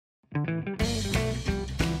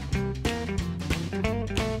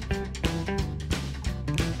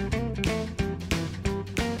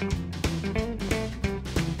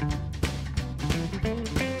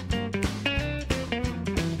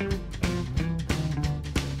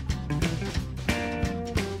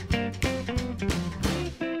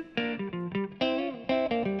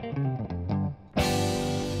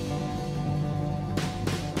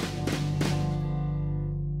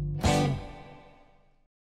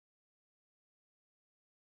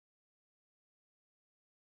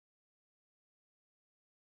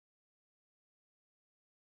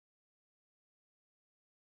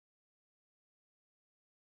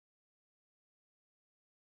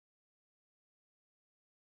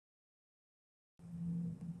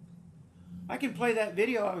I can play that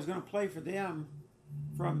video I was going to play for them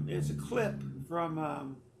from, it's a clip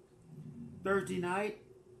from Thursday night,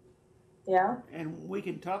 Yeah. and we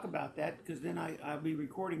can talk about that because then I'll be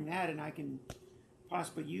recording that and I can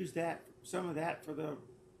possibly use that, some of that for the,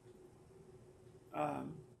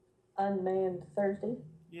 um, Unmanned Thursday.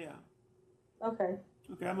 yeah. Okay.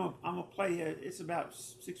 Okay, I'm gonna play it. It's about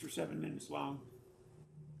 6 or 7 minutes long.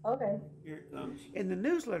 Okay. Here it comes. In the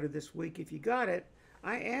newsletter this week, if you got it,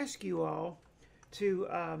 I ask you all to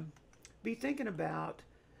be thinking about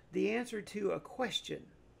the answer to a question.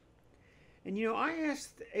 And you know, I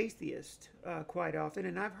ask atheists quite often,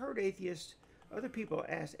 and I've heard atheists, other people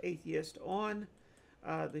ask atheists on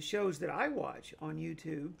the shows that I watch on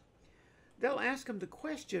YouTube. They'll ask them the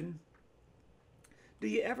question, do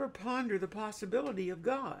you ever ponder the possibility of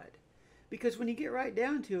God? Because when you get right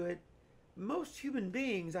down to it, most human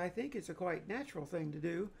beings, I think it's a quite natural thing to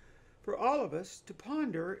do for all of us to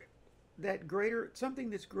ponder that greater, something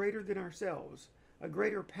that's greater than ourselves, a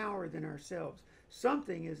greater power than ourselves.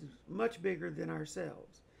 Something is much bigger than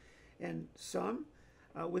ourselves. And some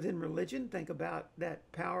within religion think about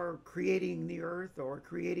that power creating the earth or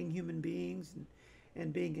creating human beings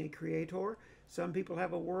and being a creator. Some people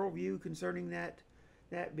have a worldview concerning that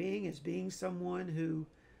being as being someone who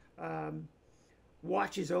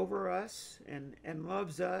watches over us and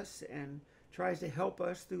loves us and tries to help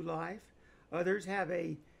us through life. Others have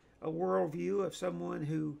a worldview of someone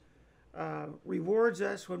who rewards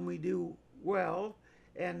us when we do well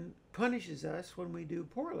and punishes us when we do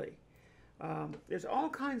poorly. There's all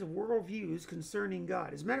kinds of worldviews concerning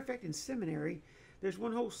God. As a matter of fact, in seminary, there's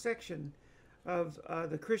one whole section of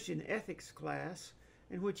the Christian ethics class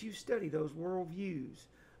in which you study those worldviews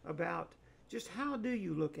about just how do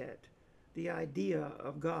you look at the idea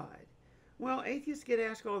of God. Well, atheists get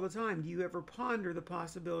asked all the time, do you ever ponder the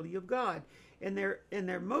possibility of God? And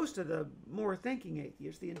they're most of the more thinking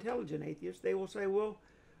atheists, the intelligent atheists, they will say, well,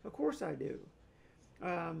 of course I do.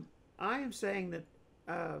 I am saying that,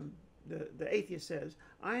 the atheist says,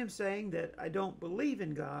 I am saying that I don't believe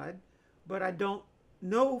in God, but I don't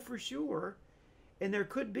know for sure. And there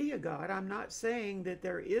could be a God. I'm not saying that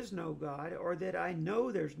there is no God or that I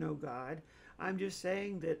know there's no God. I'm just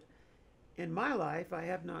saying that in my life I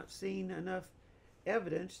have not seen enough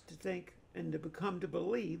evidence to think and to become to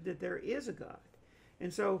believe that there is a God.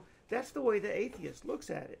 And so that's the way the atheist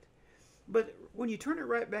looks at it. But when you turn it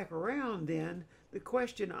right back around, then the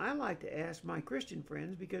question I like to ask my Christian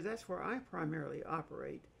friends, because that's where I primarily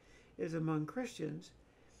operate, is among Christians,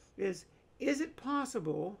 is it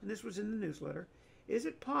possible, and this was in the newsletter, is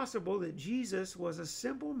it possible that Jesus was a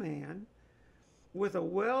simple man with a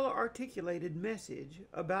well-articulated message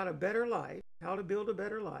about a better life, how to build a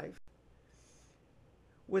better life,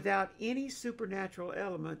 without any supernatural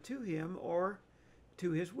element to him or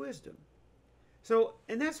to his wisdom? So,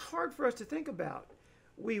 and that's hard for us to think about.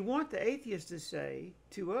 We want the atheist to say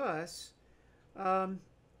to us,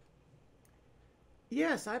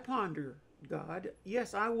 yes, I ponder God.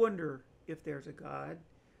 Yes, I wonder if there's a God.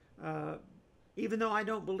 Even though I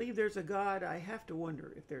don't believe there's a God, I have to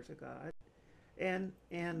wonder if there's a God.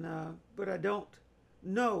 But I don't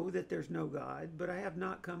know that there's no God, but I have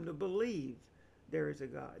not come to believe there is a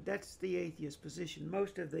God. That's the atheist position.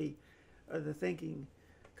 Most of the thinking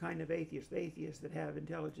kind of atheists, the atheists that have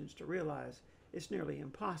intelligence to realize it's nearly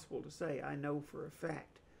impossible to say I know for a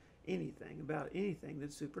fact anything about anything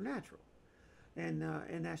that's supernatural, and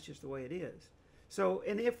that's just the way it is. So,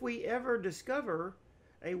 and if we ever discover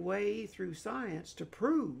a way through science to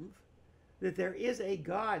prove that there is a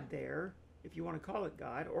God there, if you want to call it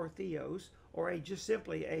God or theos, or just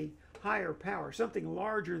simply a higher power, something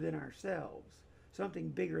larger than ourselves, something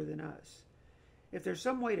bigger than us. If there's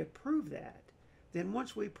some way to prove that, then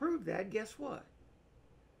once we prove that, guess what?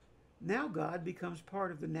 Now God becomes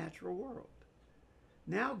part of the natural world.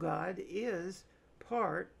 Now God is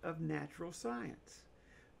part of natural science,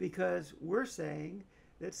 because we're saying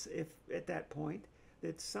that's if at that point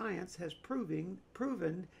that science has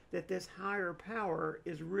proven that this higher power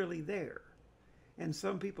is really there. And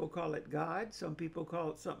some people call it God, some people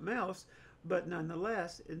call it something else, but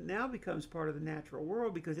nonetheless, it now becomes part of the natural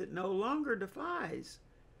world because it no longer defies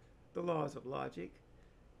the laws of logic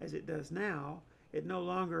as it does now. It no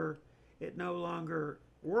longer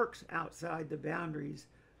works outside the boundaries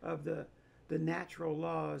of the natural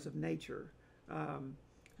laws of nature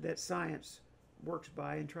that science works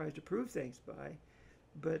by and tries to prove things by.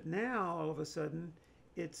 But now all of a sudden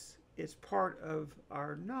it's part of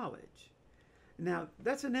our knowledge. Now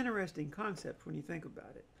that's an interesting concept when you think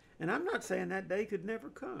about it. And I'm not saying that day could never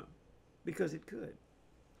come, because it could.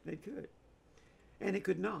 It could. And it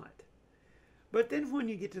could not. But then when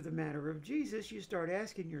you get to the matter of Jesus, you start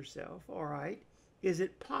asking yourself, all right, is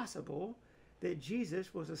it possible that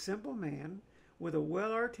Jesus was a simple man with a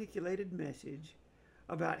well-articulated message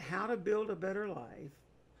about how to build a better life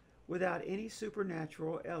without any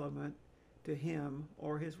supernatural element to him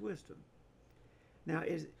or his wisdom? Now,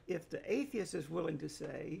 if the atheist is willing to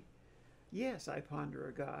say, yes, I ponder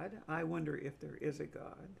a God, I wonder if there is a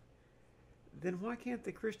God, then why can't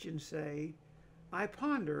the Christian say, I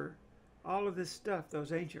ponder all of this stuff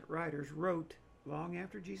those ancient writers wrote long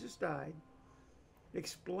after Jesus died,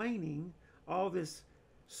 explaining all this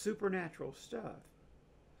supernatural stuff.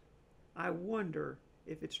 I wonder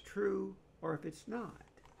if it's true or if it's not.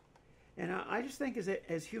 And I just think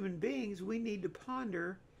as human beings, we need to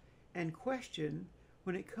ponder and question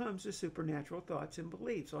when it comes to supernatural thoughts and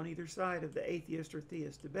beliefs on either side of the atheist or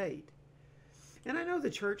theist debate. And I know the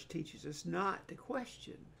church teaches us not to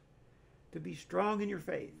question, to be strong in your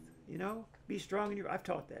faith. You know, be strong in your, I've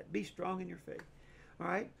taught that, be strong in your faith. All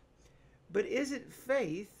right? But is it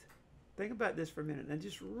faith? Think about this for a minute and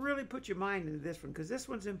just really put your mind into this one, because this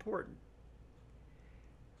one's important.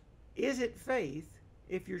 Is it faith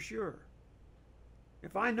if you're sure?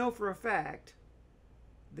 If I know for a fact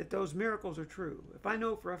that those miracles are true, if I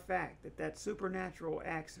know for a fact that supernatural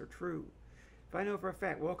acts are true, if I know for a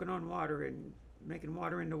fact walking on water and making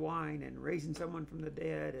water into wine and raising someone from the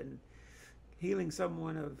dead and healing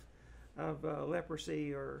someone of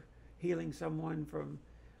leprosy, or healing someone from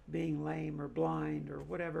being lame or blind or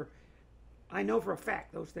whatever, I know for a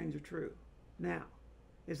fact those things are true. Now,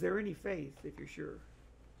 is there any faith if you're sure?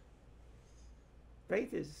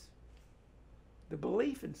 Faith is the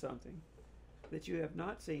belief in something that you have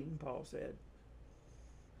not seen, Paul said,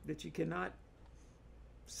 that you cannot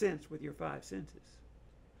sense with your five senses.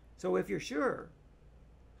 So if you're sure,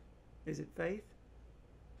 is it faith?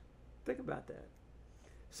 Think about that.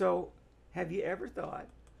 So have you ever thought,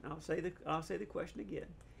 I'll say the question again,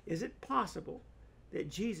 is it possible that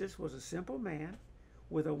Jesus was a simple man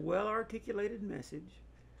with a well-articulated message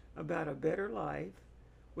about a better life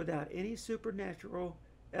without any supernatural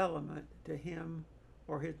element to him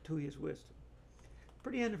or to his wisdom?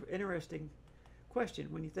 Pretty interesting question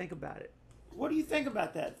when you think about it. What do you think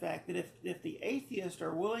about that fact that if the atheists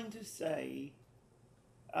are willing to say,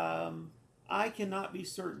 I cannot be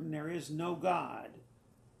certain there is no God,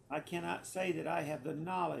 I cannot say that I have the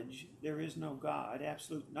knowledge there is no God,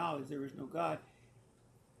 absolute knowledge there is no God,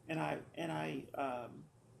 and I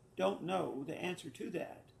don't know the answer to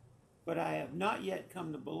that, but I have not yet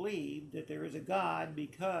come to believe that there is a God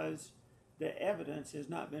because the evidence has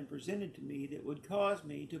not been presented to me that would cause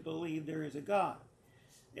me to believe there is a God.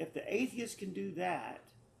 If the atheist can do that,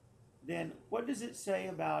 then what does it say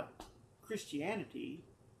about Christianity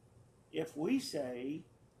if we say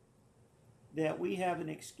that we have an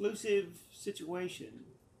exclusive situation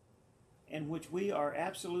in which we are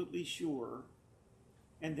absolutely sure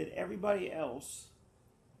and that everybody else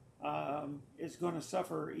is going to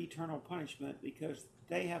suffer eternal punishment because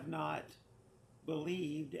they have not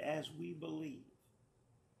believed as we believe?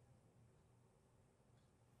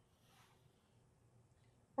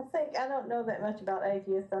 I don't know that much about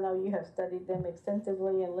atheists. I know you have studied them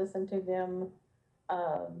extensively and listened to them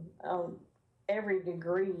on every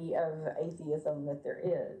degree of atheism that there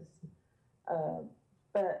is.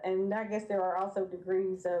 And I guess there are also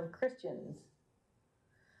degrees of Christians,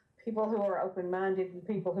 people who are open-minded and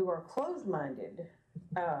people who are closed-minded.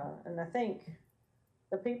 And I think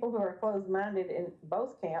the people who are closed-minded in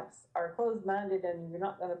both camps are closed-minded, and you're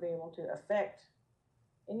not going to be able to affect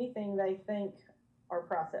anything they think or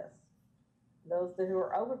process. Those who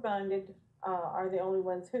are open-minded are the only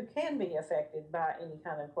ones who can be affected by any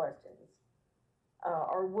kind of questions,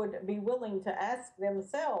 or would be willing to ask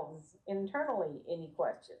themselves internally any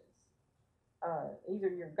questions. Either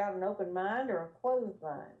you've got an open mind or a closed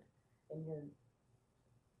mind, and you're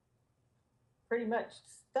pretty much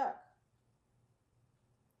stuck.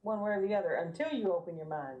 one way or the other until you open your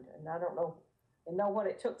mind. And I don't know and know what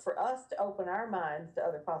it took for us to open our minds to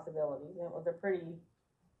other possibilities. And it was a pretty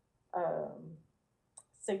um,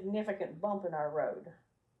 significant bump in our road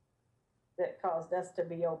that caused us to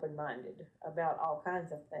be open minded about all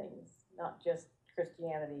kinds of things, not just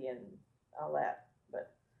Christianity and all that,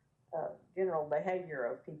 but general behavior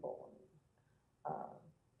of people. And,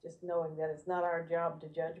 just knowing that it's not our job to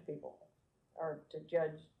judge people or to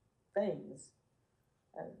judge things,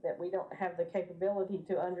 that we don't have the capability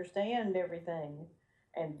to understand everything.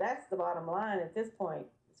 And that's the bottom line at this point,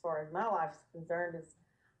 as far as my life's concerned, is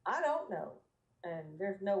I don't know. And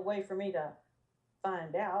there's no way for me to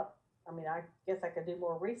find out. I mean, I guess I could do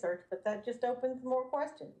more research, but that just opens more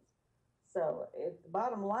questions. So the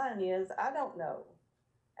bottom line is I don't know.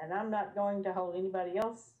 And I'm not going to hold anybody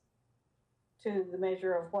else to the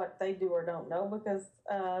measure of what they do or don't know because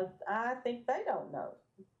I think they don't know.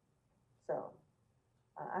 So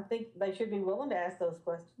I think they should be willing to ask those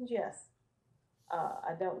questions, yes.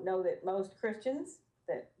 I don't know that most Christians,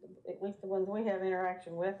 that at least the ones we have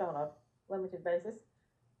interaction with on a limited basis,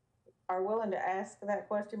 are willing to ask that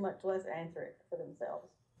question, much less answer it for themselves.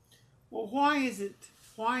 Well, why is it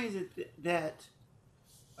that,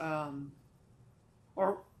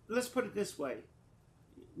 or let's put it this way,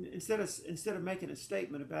 instead of making a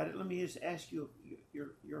statement about it, let me just ask you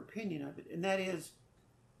your opinion of it, and that is,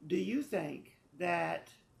 do you think that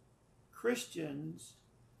Christians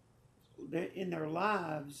in their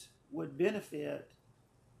lives would benefit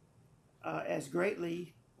as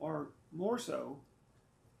greatly or more so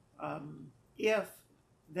if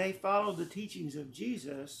they followed the teachings of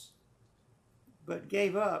Jesus but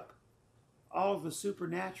gave up all the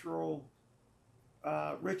supernatural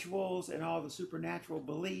rituals and all the supernatural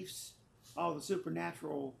beliefs, all the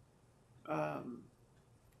supernatural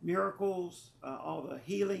miracles, all the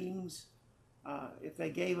healings, if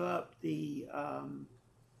they gave up the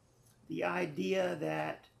idea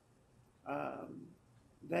that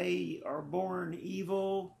they are born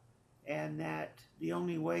evil and that the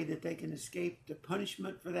only way that they can escape the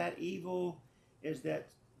punishment for that evil is that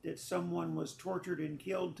someone was tortured and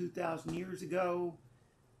killed 2,000 years ago.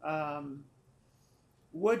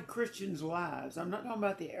 Would Christians' lives, I'm not talking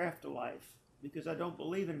about the afterlife because I don't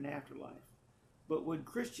believe in an afterlife, but would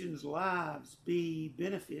Christians' lives be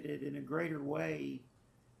benefited in a greater way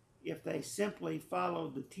if they simply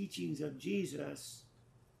followed the teachings of Jesus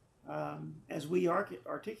as we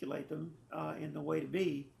articulate them in the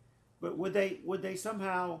WAY2B? But would they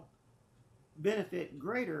somehow benefit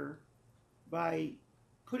greater by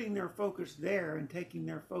putting their focus there and taking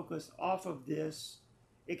their focus off of this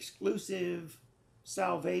exclusive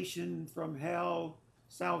salvation from hell,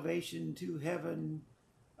 salvation to heaven,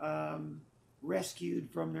 rescued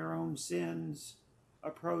from their own sins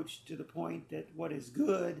approach to the point that what is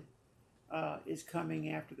good is coming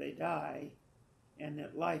after they die, and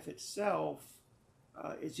that life itself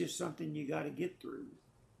is just something you got to get through?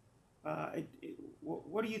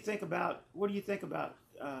 What do you think about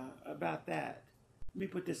that? Let me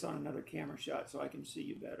put this on another camera shot so I can see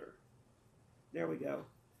you better. There we go.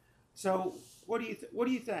 So, what do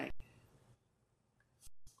you think?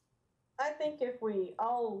 I think if we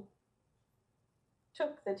all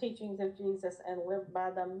took the teachings of Jesus and lived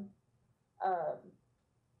by them, uh,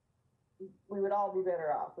 we would all be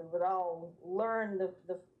better off. We would all learn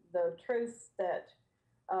the truths that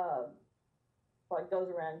uh, what goes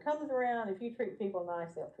around comes around. If you treat people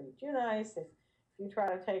nice, they'll treat you nice. If you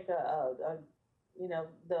try to take a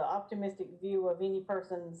the optimistic view of any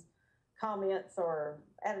person's comments or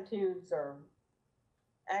attitudes or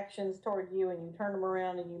actions toward you, and you turn them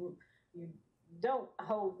around and you don't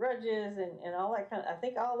hold grudges and all that kind of, I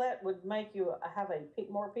think all that would make you have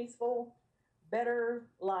a more peaceful, better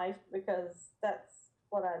life, because that's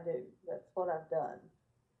what I do. That's what I've done.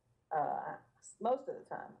 Most of the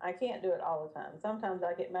time. I can't do it all the time. Sometimes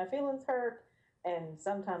I get my feelings hurt, and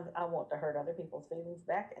sometimes I want to hurt other people's feelings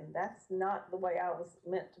back, and that's not the way I was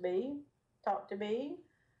meant to be, taught to be,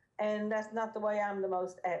 and that's not the way I'm the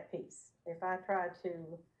most at peace. If I try to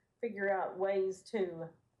figure out ways to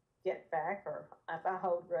get back, or if I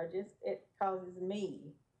hold grudges, it causes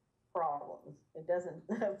me problems. It doesn't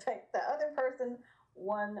affect the other person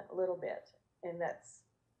one little bit, and that's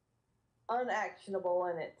unactionable,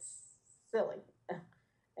 and it's silly.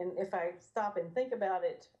 And if I stop and think about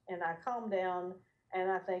it and I calm down and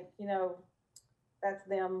I think, that's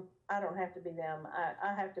them, I don't have to be them.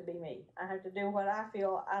 I have to be me. I have to do what I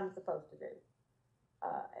feel I'm supposed to do.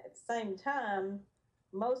 At the same time,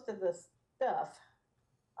 most of the stuff,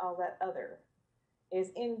 all that other,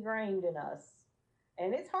 is ingrained in us,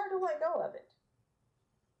 and it's hard to let go of it.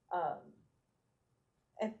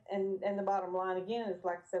 and the bottom line again is,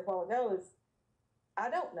 like I said a while ago, is I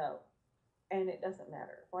don't know, and it doesn't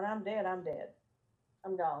matter. When I'm dead, I'm dead.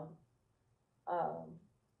 I'm gone. Um,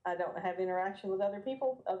 I don't have interaction with other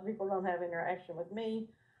people. Other people don't have interaction with me.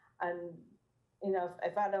 And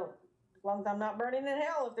if I don't, as long as I'm not burning in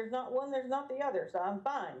hell, if there's not one, there's not the other. So I'm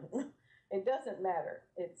fine. It doesn't matter.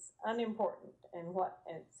 It's unimportant. And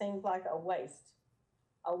it seems like a waste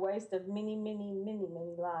of many, many, many,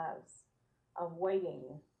 many lives of waiting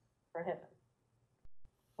for heaven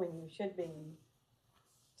when you should be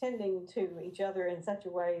tending to each other in such a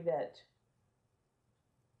way that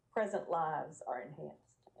present lives are enhanced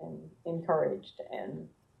and encouraged and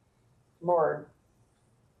more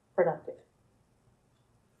productive.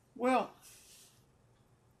 Well,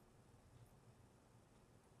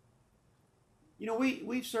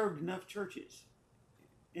 we've served enough churches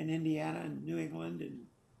in Indiana and New England and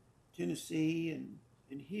Tennessee and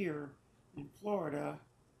here in Florida,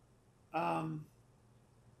 that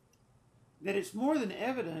it's more than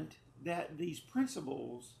evident that these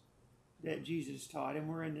principles that Jesus taught, and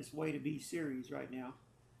we're in this WAY2B series right now,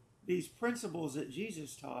 these principles that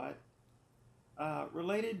Jesus taught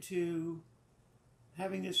related to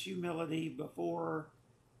having this humility before,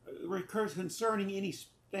 concerning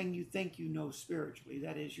anything you think you know spiritually.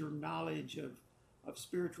 That is, your knowledge of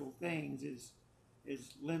spiritual things is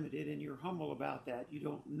limited, and you're humble about that. You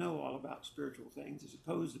don't know all about spiritual things, as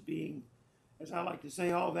opposed to being, as I like to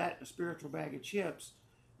say, all that in a spiritual bag of chips.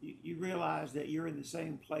 You realize that you're in the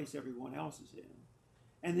same place everyone else is in.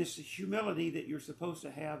 And this humility that you're supposed to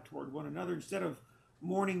have toward one another, instead of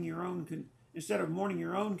mourning your own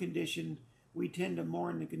condition, we tend to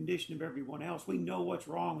mourn the condition of everyone else. We know what's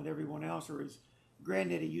wrong with everyone else, or as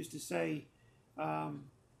Granddaddy used to say,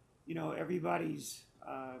 everybody's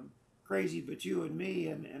crazy but you and me,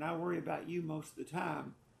 and I worry about you most of the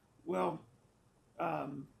time. Well,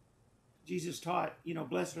 Jesus taught,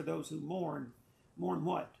 blessed are those who mourn. Mourn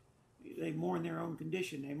what? They mourn their own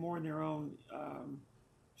condition. They mourn their own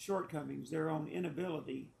shortcomings, their own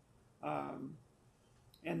inability,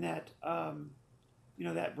 and that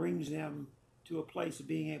that brings them to a place of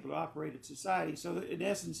being able to operate in society. So, in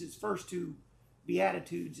essence, its first two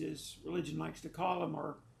beatitudes, as religion likes to call them,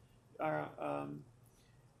 are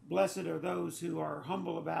blessed are those who are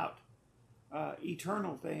humble about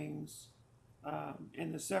eternal things.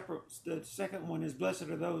 And the second one is blessed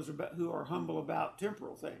are those who are humble about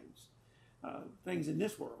temporal things, things in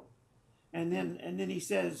this world. And then he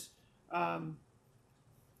says,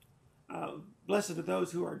 blessed are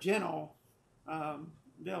those who are gentle.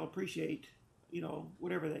 They'll appreciate,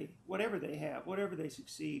 whatever they have, whatever they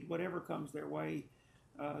succeed, whatever comes their way.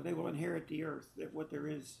 They will inherit the earth, that what there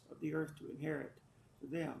is of the earth to inherit for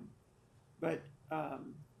them. But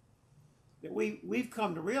that we've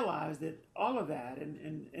come to realize that all of that,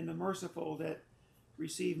 and the merciful that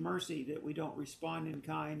receive mercy, that we don't respond in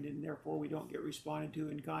kind, and therefore we don't get responded to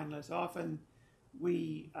in kind less often.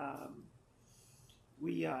 We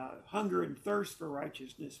hunger and thirst for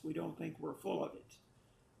righteousness. We don't think we're full of it.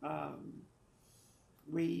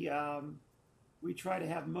 We try to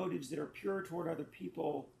have motives that are pure toward other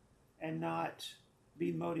people, and not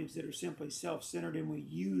be motives that are simply self-centered, and we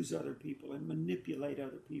use other people and manipulate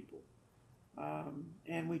other people.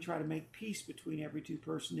 And we try to make peace between every two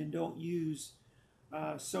person, and don't use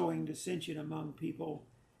sowing dissension among people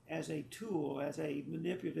as a tool, as a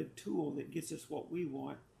manipulative tool that gets us what we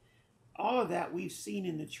want. All of that we've seen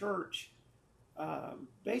in the church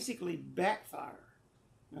basically backfire.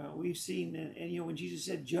 We've seen, and when Jesus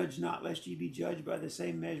said, "Judge not, lest ye be judged, by the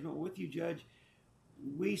same measurement with you judge,"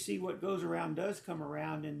 we see what goes around does come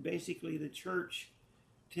around, and basically the church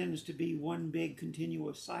tends to be one big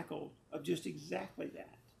continuous cycle of just exactly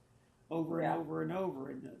that, over and over and over,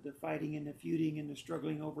 and the fighting and the feuding and the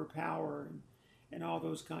struggling over power and all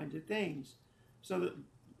those kinds of things. So that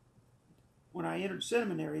when I entered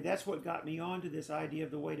seminary, that's what got me onto this idea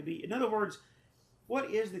of the WAY2B. In other words, what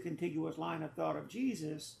is the contiguous line of thought of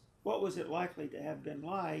Jesus? What was it likely to have been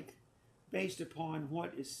like, based upon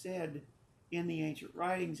what is said in the ancient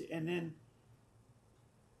writings? And then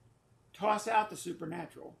toss out the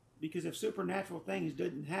supernatural, because if supernatural things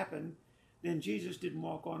didn't happen, then Jesus didn't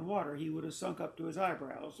walk on water. He would have sunk up to his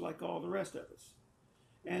eyebrows like all the rest of us.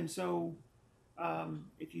 And so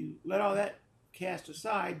if you let all that cast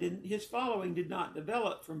aside, then his following did not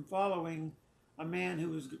develop from following a man who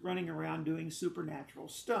was running around doing supernatural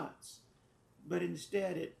stunts, but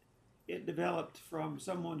instead it developed from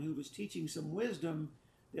someone who was teaching some wisdom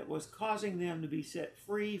that was causing them to be set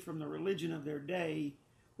free from the religion of their day,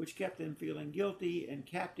 which kept them feeling guilty and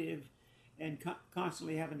captive, and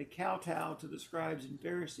constantly having to kowtow to the scribes and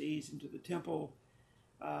Pharisees and to the temple,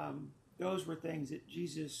 those were things that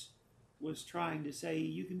Jesus was trying to say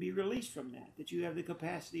you can be released from that you have the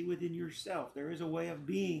capacity within yourself. There is a way of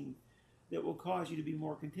being that will cause you to be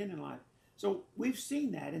more content in life. So we've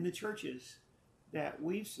seen that in the churches that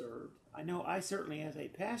we've served. I know I certainly, as a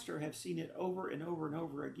pastor, have seen it over and over and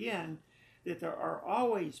over again, that there are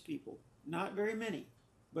always people, not very many,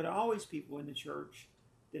 but always people in the church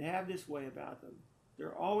that have this way about them. There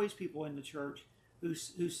are always people in the church who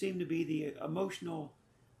seem to be the emotional,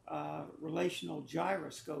 relational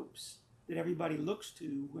gyroscopes that everybody looks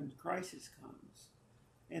to when crisis comes.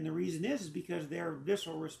 And the reason is because their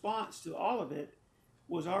visceral response to all of it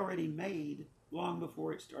was already made long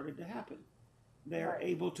before it started to happen. They're Right.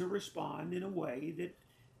 able to respond in a way that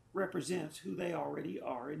represents who they already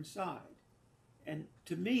are inside. And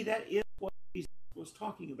to me, that is what Jesus was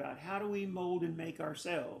talking about. How do we mold and make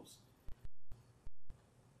ourselves?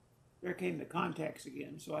 There came the contacts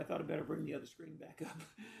again, so I thought I'd better bring the other screen back up.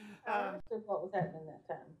 I understood what was happening that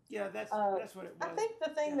time. Yeah, that's what it was. I think the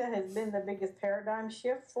thing that has been the biggest paradigm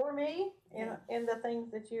shift for me in the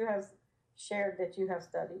things that you have shared, that you have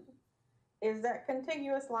studied, is that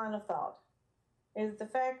contiguous line of thought. Is the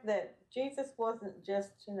fact that Jesus wasn't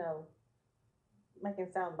just,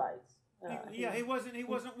 making sound bites. He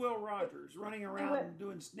wasn't Will Rogers running around and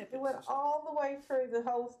doing snippets. He went all the way through the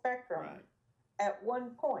whole spectrum at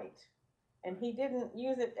one point, and he didn't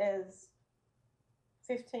use it as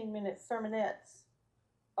 15-minute sermonettes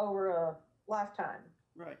over a lifetime.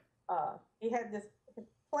 Right. He had this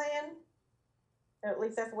plan, or at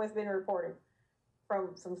least that's the way it's been reported,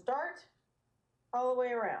 from start all the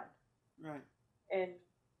way around. Right. And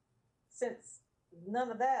since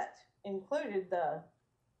none of that included the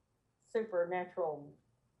supernatural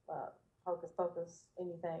hocus pocus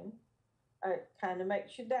anything, it kind of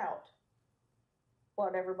makes you doubt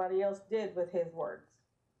what everybody else did with his words.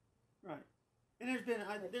 Right. And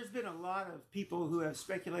there's been a lot of people who have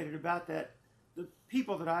speculated about that. The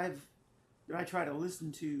people that I try to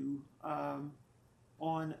listen to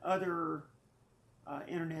on other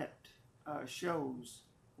internet shows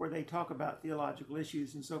where they talk about theological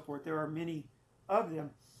issues and so forth. There are many of them,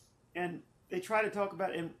 and they try to talk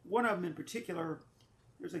about, and one of them in particular,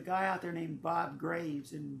 there's a guy out there named Bob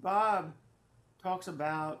Graves, and Bob talks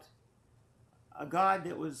about a God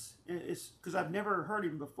that was, because I've never heard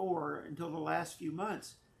him before until the last few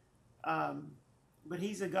months, but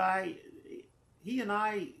he's a guy, he and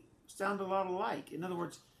I sound a lot alike. In other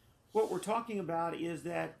words, what we're talking about is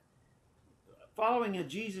that following a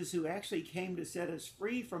Jesus who actually came to set us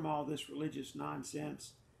free from all this religious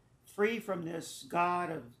nonsense, free from this God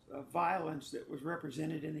of violence that was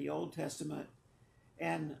represented in the Old Testament,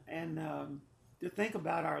 and to think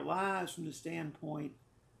about our lives from the standpoint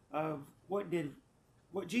of what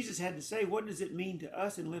Jesus had to say. What does it mean to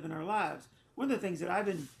us in living our lives? One of the things that I've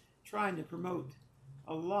been trying to promote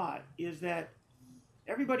a lot is that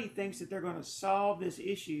everybody thinks that they're going to solve this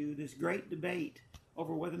issue, this great debate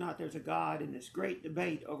over whether or not there's a God, and this great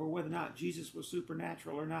debate over whether or not Jesus was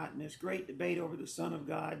supernatural or not, and this great debate over the Son of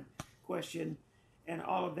God question, and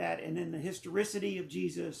all of that, and then the historicity of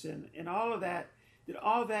Jesus, and all of that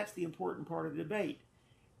all that's the important part of the debate.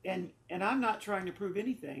 And I'm not trying to prove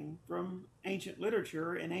anything from ancient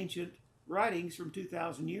literature and ancient writings from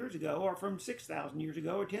 2,000 years ago, or from 6,000 years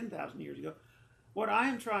ago, or 10,000 years ago. What I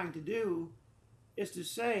am trying to do is to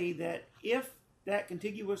say that if that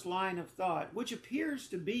contiguous line of thought, which appears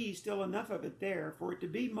to be still enough of it there for it to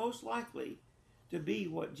be most likely to be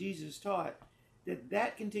what Jesus taught,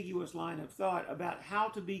 that contiguous line of thought about how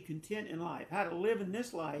to be content in life, how to live in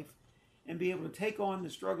this life and be able to take on the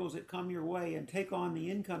struggles that come your way and take on the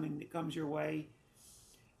incoming that comes your way,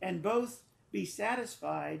 and both be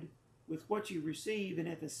satisfied with what you receive and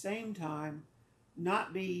at the same time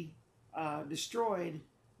not be destroyed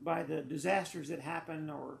by the disasters that happen,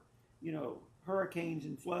 or hurricanes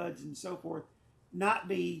and floods and so forth, not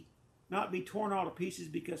be torn all to pieces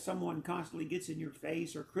because someone constantly gets in your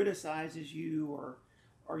face or criticizes you,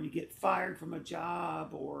 or you get fired from a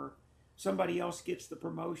job, or somebody else gets the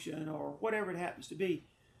promotion, or whatever it happens to be.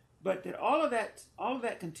 But that all of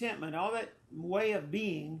that contentment, all that way of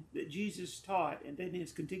being that Jesus taught, and then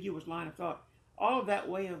his contiguous line of thought, all of that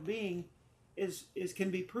way of being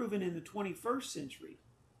can be proven in the 21st century.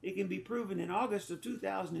 It can be proven in August of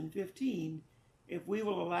 2015 if we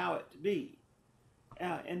will allow it to be.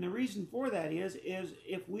 And the reason for that is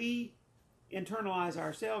if we internalize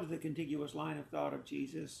ourselves the contiguous line of thought of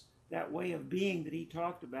Jesus, that way of being that he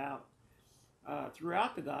talked about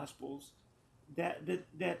throughout the Gospels, that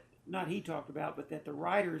not he talked about, but that the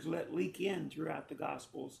writers let leak in throughout the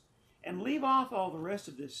Gospels, and leave off all the rest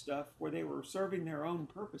of this stuff where they were serving their own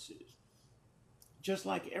purposes. just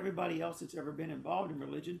like everybody else that's ever been involved in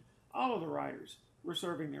religion, all of the writers were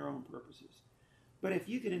serving their own purposes. But if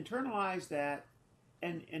you can internalize that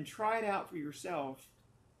and try it out for yourself,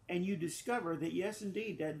 and you discover that, yes,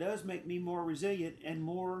 indeed, that does make me more resilient and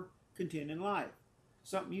more content in life.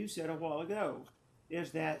 Something you said a while ago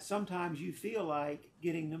is that sometimes you feel like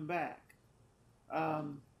getting them back.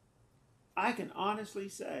 I can honestly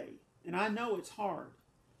say, and I know it's hard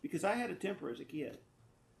because I had a temper as a kid,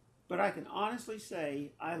 but I can honestly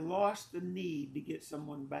say I lost the need to get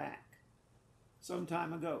someone back some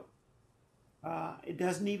time ago. It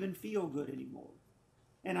doesn't even feel good anymore.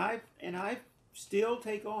 And I still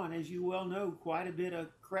take on, as you well know, quite a bit of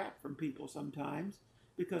crap from people sometimes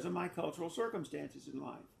because of my cultural circumstances in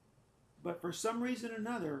life. But for some reason or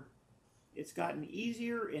another, it's gotten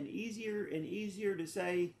easier and easier and easier to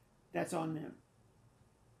say that's on them.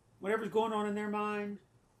 Whatever's going on in their mind,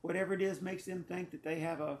 whatever it is makes them think that they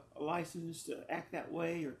have a license to act that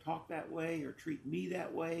way or talk that way or treat me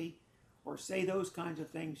that way or say those kinds of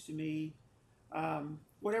things to me.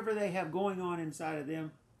 Whatever they have going on inside of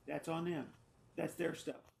them, that's on them. That's their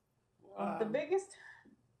stuff. The biggest,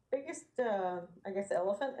 I guess,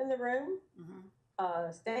 elephant in the room,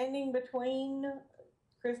 standing between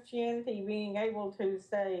Christianity being able to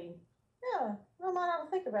say, yeah, I might ought to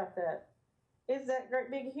think about that, is that great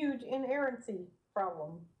big huge inerrancy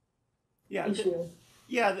problem issue.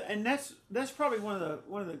 Yeah, and that's probably one of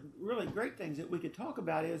the really great things that we could talk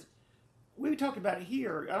about is we talked about it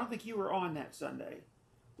here. I don't think you were on that Sunday,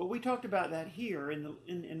 but we talked about that here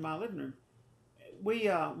in my living room. We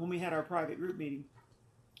when we had our private group meeting,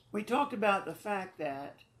 we talked about the fact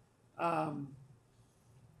that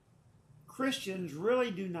Christians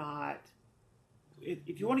really do not,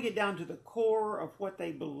 if you want to get down to the core of what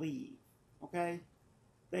they believe, okay,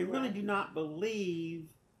 they really do not believe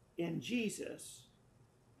in Jesus.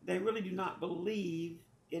 They really do not believe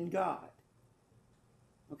in God.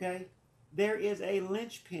 Okay? There is a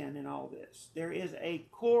linchpin in all this. There is a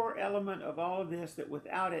core element of all of this that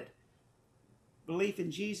without it, belief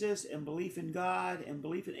in Jesus and belief in God and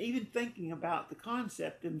belief in even thinking about the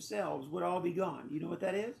concept themselves would all be gone. You know what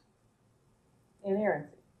that is?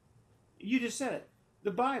 Inerrancy. You just said it.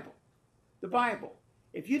 The Bible. The Bible.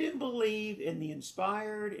 If you didn't believe in the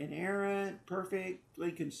inspired, inerrant,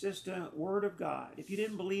 perfectly consistent Word of God, if you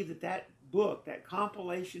didn't believe that that book, that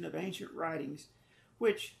compilation of ancient writings,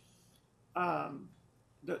 which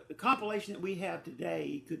the compilation that we have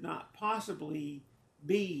today could not possibly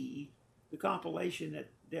be the compilation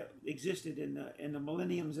that existed in the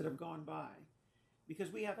millenniums that have gone by,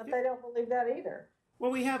 because we have. But they don't believe that either.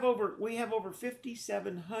 Well, we have over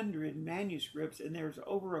 5,700 manuscripts, and there's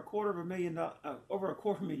over a quarter of a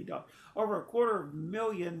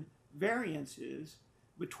million variances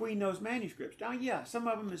between those manuscripts. Now, yeah, some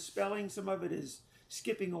of them is spelling, some of it is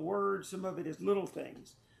skipping a word, some of it is little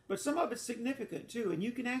things, but some of it's significant too, and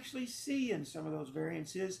you can actually see in some of those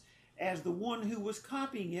variances as the one who was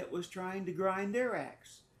copying it was trying to grind their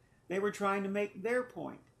axe. They were trying to make their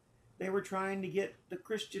point. They were trying to get the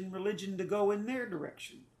Christian religion to go in their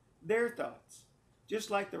direction, their thoughts, just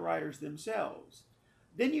like the writers themselves.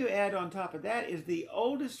 Then you add on top of that is the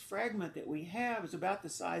oldest fragment that we have is about the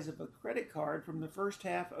size of a credit card from the first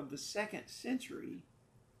half of the 2nd century.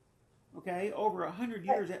 Okay, over 100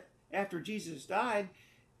 years after Jesus died.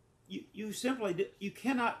 You simply, you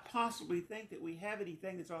cannot possibly think that we have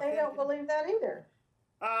anything that's authentic. They don't believe that either.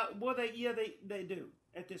 Well, they do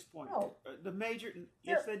at this point. No. The major,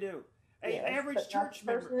 yes, they do. An Yes, average but not church the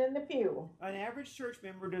person member, in the pew. an average church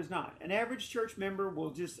member does not. An average church member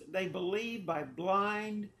will they believe by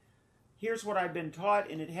blind. Here's what I've been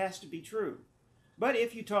taught, and it has to be true. But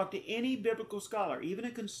if you talk to any biblical scholar, even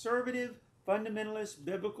a conservative, fundamentalist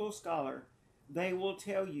biblical scholar, they will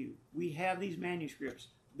tell you we have these manuscripts.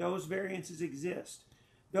 Those variances exist.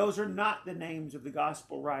 Those are not the names of the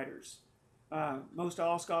gospel writers. Most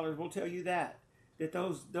all scholars will tell you that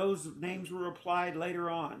those names were applied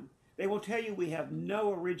later on. They will tell you we have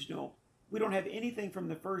no original. We don't have anything from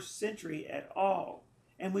the 1st century at all.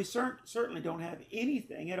 And we certainly don't have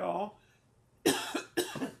anything at all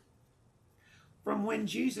from when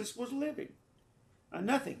Jesus was living.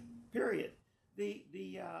 Nothing, period. The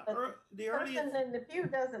person in the pew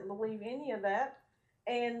doesn't believe any of that.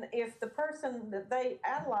 And if the person that they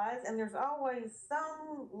idolize, and there's always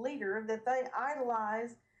some leader that they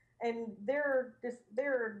idolize, and their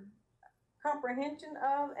comprehension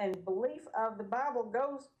of and belief of the Bible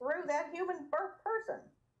goes through that human person.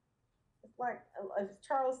 It's like if it's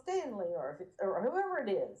Charles Stanley or if it's or whoever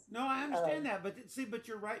it is. No, I understand that, but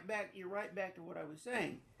you're right back to what I was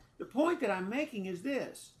saying. The point that I'm making is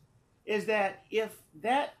this: is that if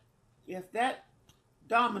that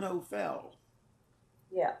domino fell,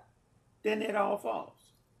 Yeah. then it all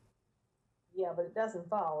falls. Yeah, but it doesn't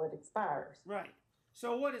fall, it expires. Right.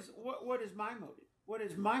 So what is my motive? What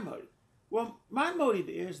is my motive? Well, my motive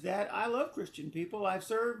is that I love Christian people. I've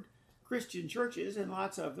served Christian churches and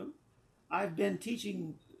lots of them. I've been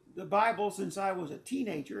teaching the Bible since I was a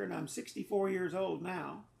teenager, and I'm 64 years old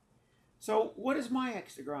now. So what is my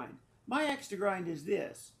axe to grind? My axe to grind is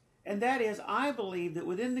this, and that is I believe that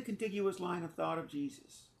within the contiguous line of thought of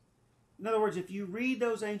Jesus, in other words, if you read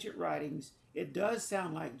those ancient writings, it does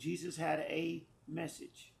sound like Jesus had a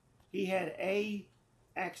message. He had a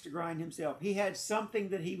axe to grind himself. He had something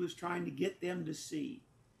that he was trying to get them to see.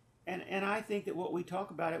 And I think that what we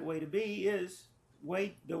talk about at WAY2B is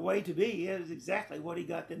the WAY2B is exactly what he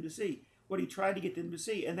got them to see, what he tried to get them to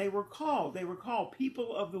see. And they were called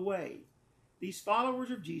people of the way. These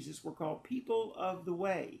followers of Jesus were called people of the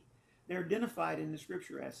way. They're identified in the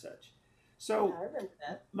scripture as such. So I remember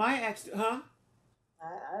that. my axe, I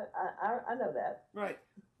know that. Right.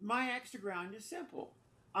 My axe to grind is simple.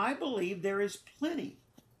 I believe there is plenty,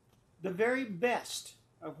 the very best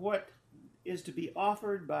of what is to be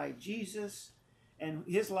offered by Jesus and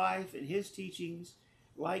his life and his teachings,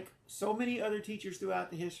 like so many other teachers throughout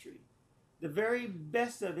the history. The very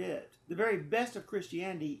best of it, the very best of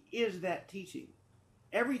Christianity is that teaching.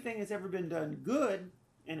 Everything that's ever been done good,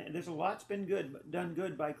 and there's a lot's been done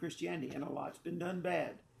good by Christianity, and a lot's been done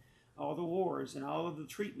bad. All the wars and all of the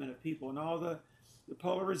treatment of people and all the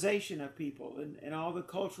polarization of people and all the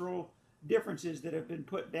cultural differences that have been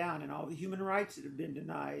put down and all the human rights that have been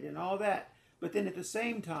denied and all that. But then at the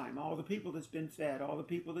same time, all the people that's been fed, all the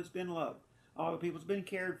people that's been loved, all the people that's been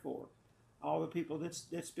cared for, all the people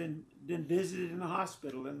that's been visited in the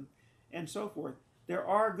hospital and so forth. There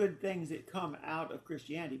are good things that come out of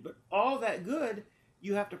Christianity, but all that good,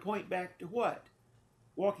 you have to point back to what?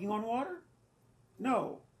 Walking on water?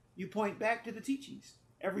 No. You point back to the teachings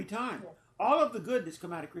every time. Yeah. All of the good that's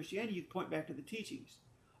come out of Christianity, you point back to the teachings.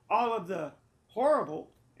 All of the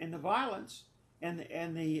horrible and the violence and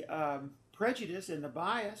the prejudice and the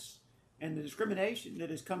bias and the discrimination that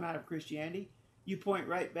has come out of Christianity, you point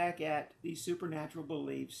right back at these supernatural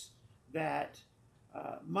beliefs that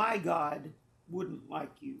my God wouldn't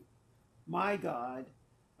like you. My God,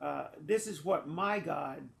 this is what my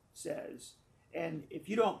God says. And if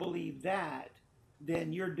you don't believe that,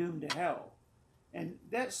 then you're doomed to hell. And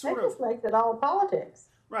that's sort of... That just makes it all politics.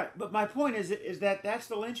 Right, but my point is that that's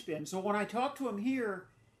the linchpin. So when I talk to him here,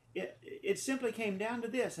 it simply came down to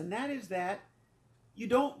this, and that is that you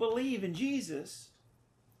don't believe in Jesus,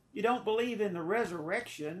 you don't believe in the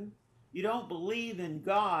resurrection, you don't believe in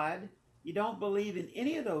God, you don't believe in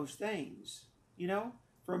any of those things, you know,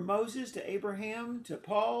 from Moses to Abraham to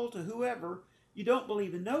Paul to whoever, you don't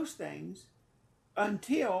believe in those things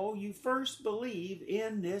until you first believe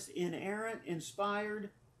in this inerrant, inspired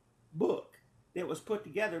book that was put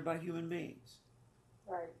together by human beings.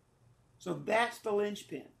 Right. So that's the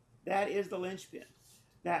linchpin. That is the linchpin.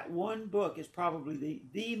 That one book is probably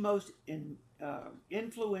the most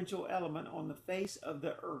influential element on the face of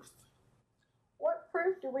the earth. What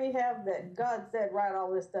proof do we have that God said write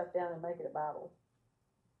all this stuff down and make it a Bible?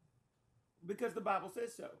 Because the Bible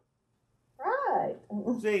says so. Right.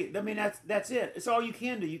 See, I mean, that's it. It's all you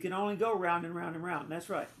can do. You can only go round and round and round. That's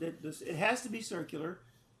right. It has to be circular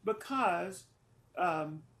because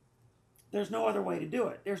there's no other way to do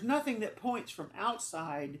it. There's nothing that points from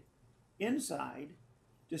outside inside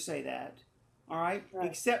to say that, all right,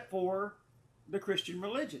 except for the Christian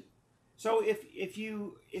religion. So if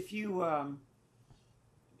you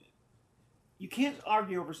can't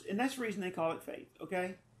argue over, and that's the reason they call it faith,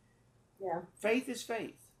 okay? Yeah. Faith is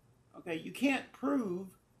faith. Okay, you can't prove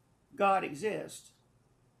God exists.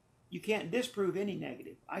 You can't disprove any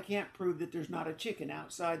negative. I can't prove that there's not a chicken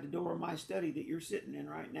outside the door of my study that you're sitting in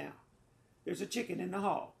right now. There's a chicken in the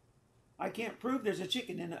hall. I can't prove there's a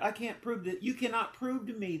chicken I can't prove that, you cannot prove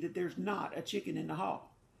to me that there's not a chicken in the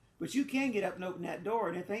hall. But you can get up and open that door,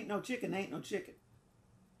 and if ain't no chicken, ain't no chicken.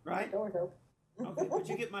 Right? Door's open. Okay, but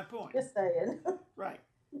you get my point. Just saying. Right.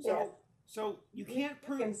 Yes. So you can't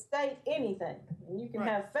prove... You can state anything, and you can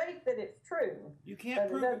have faith that it's true. You can't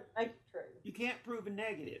prove it doesn't make it true. You can't prove a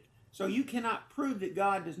negative. So you cannot prove that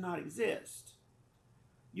God does not exist.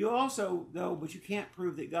 You also, though, but you can't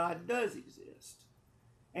prove that God does exist.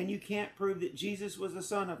 And you can't prove that Jesus was the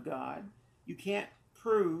Son of God. You can't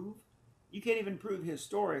even prove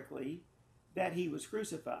historically that he was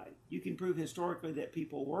crucified. You can prove historically that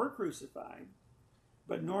people were crucified.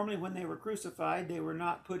 But normally when they were crucified, they were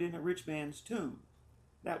not put in a rich man's tomb.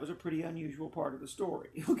 That was a pretty unusual part of the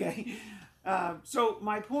story, okay? So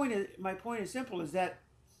my point is simple, is that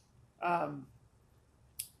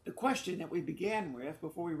the question that we began with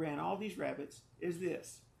before we ran all these rabbits is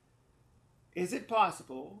this. Is it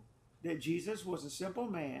possible that Jesus was a simple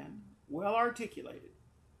man,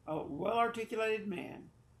 a well-articulated man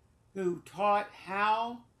who taught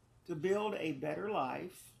how to build a better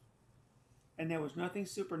life, and there was nothing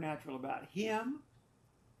supernatural about him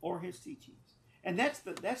or his teachings? And that's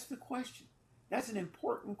the question. That's an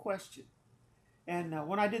important question. And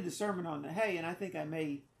when I did the Sermon on the Hay, and I think I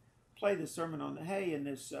may play the Sermon on the Hay in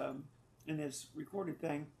this recorded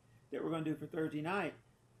thing that we're going to do for Thursday night,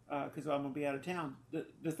 because I'm going to be out of town.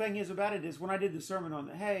 The thing is about it is, when I did the Sermon on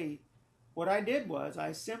the Hay, what I did was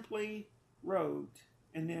I simply wrote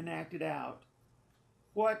and then acted out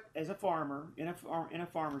what, as a farmer in a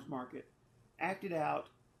farmer's market, acted out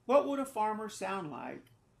what would a farmer sound like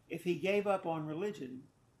if he gave up on religion.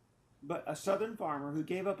 But a southern farmer who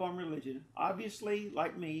gave up on religion, obviously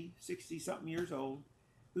like me, 60-something years old,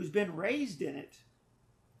 who's been raised in it,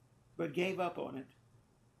 but gave up on it,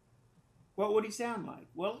 what would he sound like?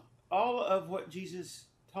 Well, all of what Jesus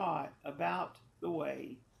taught about the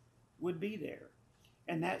way would be there.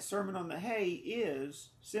 And that Sermon on the Hay is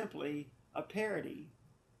simply a parody.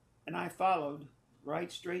 And I followed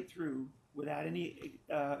right straight through, without any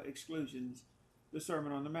exclusions, the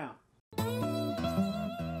Sermon on the Mount.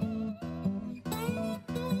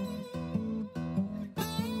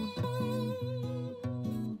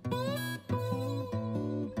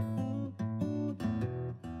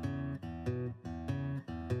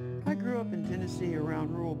 I grew up in Tennessee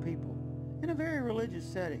around rural people in a very religious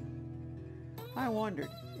setting. I wondered,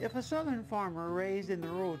 if a southern farmer raised in the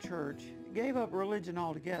rural church gave up religion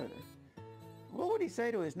altogether, what would he say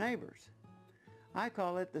to his neighbors? I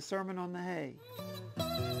call it the Sermon on the Hay.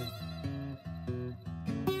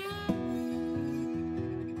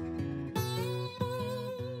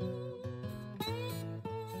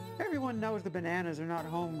 Everyone knows the bananas are not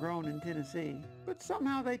homegrown in Tennessee, but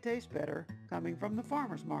somehow they taste better coming from the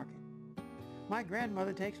farmer's market. My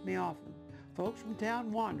grandmother takes me often. Folks from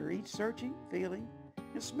town wander, each searching, feeling,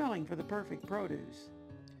 and smelling for the perfect produce.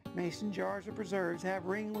 Mason jars of preserves have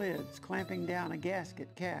ring lids clamping down a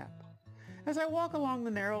gasket cap. As I walk along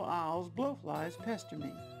the narrow aisles, blowflies pester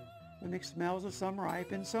me. The mixed smells of some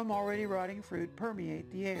ripe and some already rotting fruit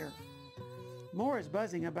permeate the air. More is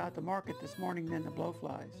buzzing about the market this morning than the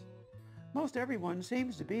blowflies. Most everyone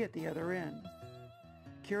seems to be at the other end.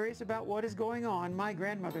 Curious about what is going on, my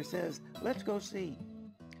grandmother says, "Let's go see."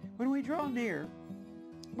 When we draw near,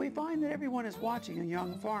 we find that everyone is watching a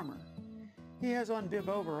young farmer. He has on bib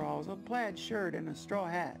overalls, a plaid shirt, and a straw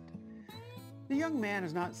hat. The young man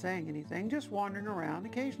is not saying anything, just wandering around,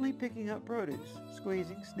 occasionally picking up produce.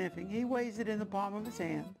 Squeezing, sniffing, he weighs it in the palm of his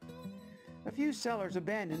hand. A few sellers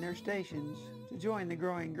abandon their stations to join the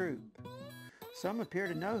growing group. Some appear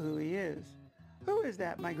to know who he is. "Who is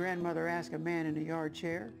that?" my grandmother asked a man in a yard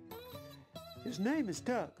chair. "His name is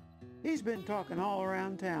Tuck. He's been talking all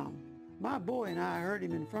around town. My boy and I heard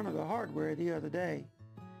him in front of the hardware the other day.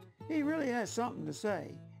 He really has something to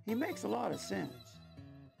say. He makes a lot of sense."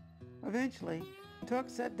 Eventually, Tuck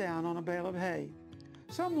sat down on a bale of hay.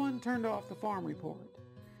 Someone turned off the farm report.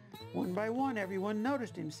 One by one, everyone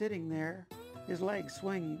noticed him sitting there, his legs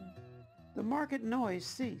swinging. The market noise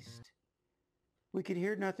ceased. We could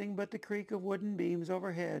hear nothing but the creak of wooden beams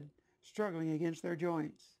overhead, struggling against their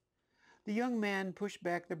joints. The young man pushed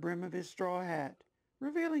back the brim of his straw hat,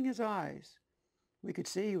 revealing his eyes. We could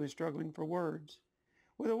see he was struggling for words.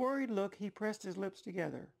 With a worried look, he pressed his lips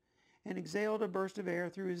together and exhaled a burst of air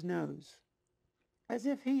through his nose, as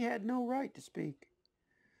if he had no right to speak.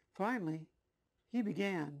 Finally, he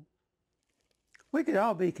began. "We could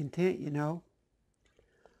all be content, you know.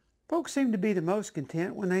 Folks seem to be the most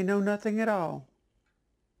content when they know nothing at all,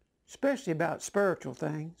 especially about spiritual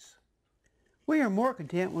things. We are more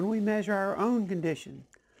content when we measure our own condition,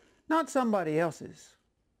 not somebody else's.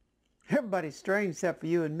 Everybody's strange except for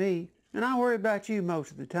you and me, and I worry about you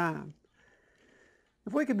most of the time.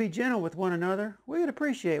 If we could be gentle with one another, we would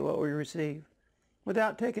appreciate what we receive,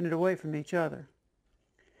 without taking it away from each other.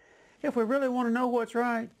 If we really want to know what's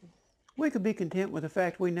right, we could be content with the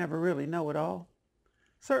fact we never really know it all.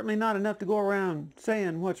 Certainly not enough to go around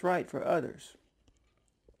saying what's right for others.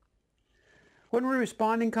 When we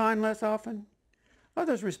respond in kind less often,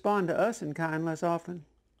 others respond to us in kind less often.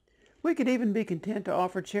 We could even be content to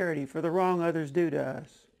offer charity for the wrong others do to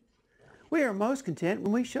us. We are most content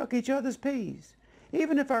when we shuck each other's peas,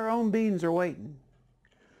 even if our own beans are waiting.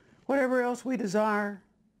 Whatever else we desire,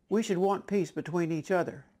 we should want peace between each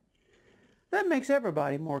other. That makes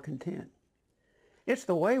everybody more content. It's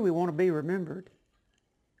the way we want to be remembered.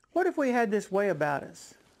 What if we had this way about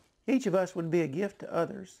us? Each of us would be a gift to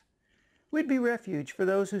others. We'd be refuge for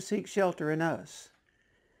those who seek shelter in us.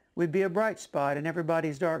 We'd be a bright spot in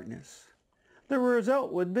everybody's darkness. The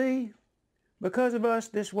result would be, because of us,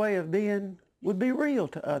 this way of being would be real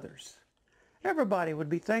to others. Everybody would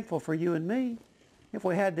be thankful for you and me if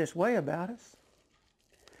we had this way about us.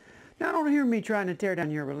 Now, don't hear me trying to tear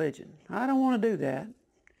down your religion. I don't want to do that.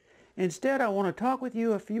 Instead, I want to talk with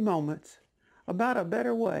you a few moments about a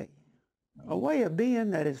better way, a way of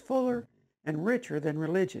being that is fuller and richer than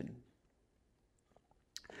religion.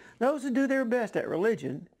 Those who do their best at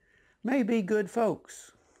religion may be good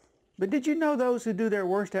folks. But did you know those who do their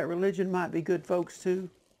worst at religion might be good folks too?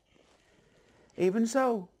 Even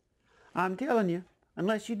so, I'm telling you,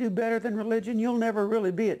 unless you do better than religion, you'll never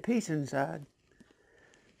really be at peace inside.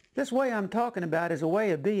 This way I'm talking about is a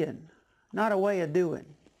way of being, not a way of doing.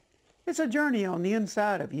 It's a journey on the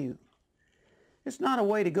inside of you. It's not a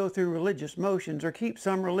way to go through religious motions or keep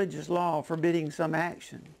some religious law forbidding some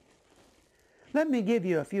action. Let me give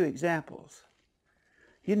you a few examples.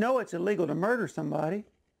 You know it's illegal to murder somebody.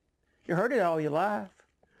 You heard it all your life.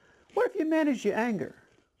 What if you managed your anger?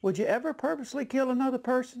 Would you ever purposely kill another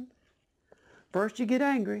person? First you get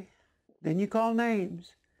angry, then you call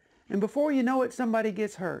names, and before you know it, somebody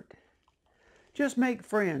gets hurt. Just make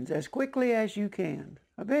friends as quickly as you can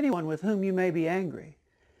of anyone with whom you may be angry,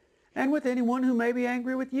 and with anyone who may be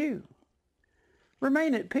angry with you.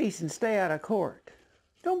 Remain at peace and stay out of court.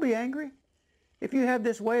 Don't be angry. If you have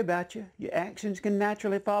this way about you, your actions can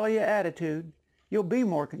naturally follow your attitude. You'll be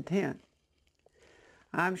more content.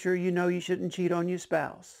 I'm sure you know you shouldn't cheat on your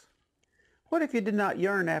spouse. What if you did not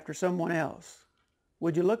yearn after someone else?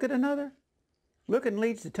 Would you look at another? Looking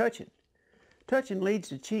leads to touching. Touching leads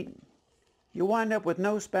to cheating. You'll wind up with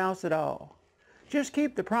no spouse at all. Just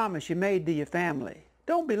keep the promise you made to your family.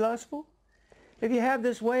 Don't be lustful. If you have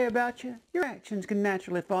this way about you, your actions can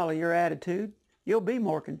naturally follow your attitude. You'll be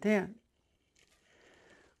more content.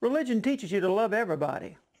 Religion teaches you to love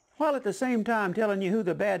everybody, while at the same time telling you who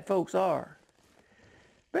the bad folks are.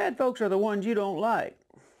 Bad folks are the ones you don't like,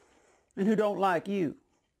 and who don't like you.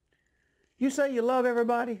 You say you love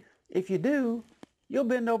everybody. If you do, you'll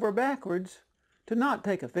bend over backwards to not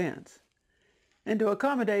take offense, and to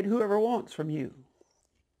accommodate whoever wants from you.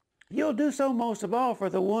 You'll do so most of all for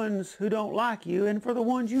the ones who don't like you and for the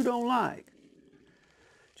ones you don't like.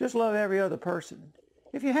 Just love every other person.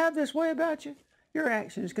 If you have this way about you, your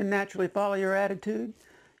actions can naturally follow your attitude.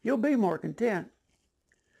 You'll be more content.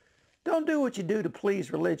 Don't do what you do to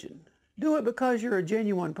please religion. Do it because you're a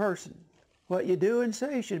genuine person. What you do and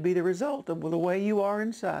say should be the result of the way you are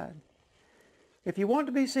inside. If you want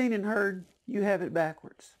to be seen and heard, you have it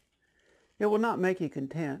backwards. It will not make you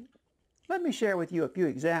content. Let me share with you a few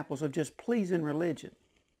examples of just pleasing religion.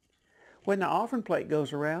 When the offering plate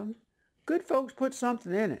goes around, good folks put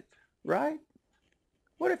something in it, right?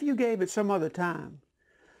 What if you gave it some other time,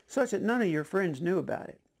 such that none of your friends knew about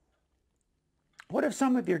it? What if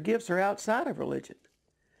some of your gifts are outside of religion?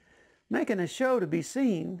 Making a show to be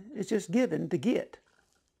seen is just given to get.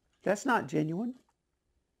 That's not genuine.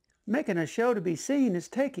 Making a show to be seen is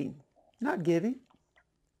taking, not giving.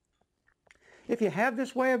 If you have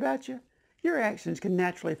this way about you, your actions can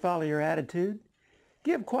naturally follow your attitude.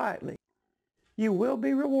 Give quietly. You will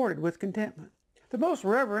be rewarded with contentment. The most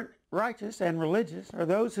reverent, righteous, and religious are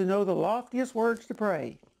those who know the loftiest words to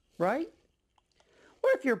pray, right?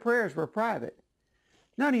 What if your prayers were private?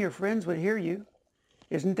 None of your friends would hear you.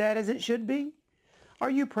 Isn't that as it should be? Are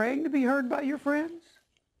you praying to be heard by your friends?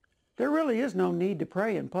 There really is no need to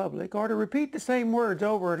pray in public or to repeat the same words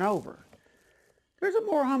over and over. There's a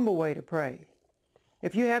more humble way to pray.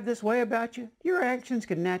 If you have this way about you, your actions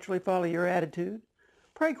can naturally follow your attitude.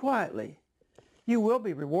 Pray quietly. You will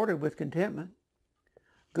be rewarded with contentment.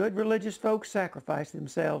 Good religious folks sacrifice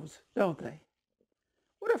themselves, don't they?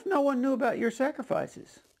 What if no one knew about your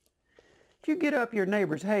sacrifices? If you get up your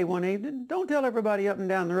neighbor's hay one evening, don't tell everybody up and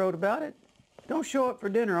down the road about it. Don't show up for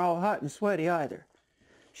dinner all hot and sweaty either.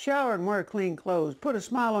 Shower and wear clean clothes. Put a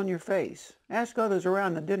smile on your face. Ask others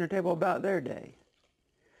around the dinner table about their day.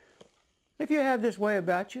 If you have this way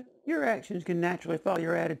about you, your actions can naturally follow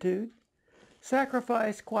your attitude.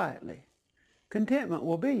 Sacrifice quietly. Contentment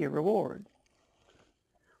will be your reward.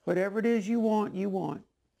 Whatever it is you want, you want.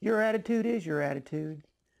 Your attitude is your attitude.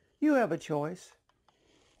 You have a choice.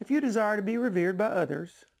 If you desire to be revered by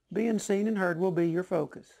others, being seen and heard will be your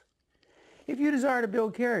focus. If you desire to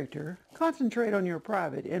build character, concentrate on your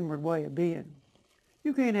private, inward way of being.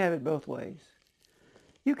 You can't have it both ways.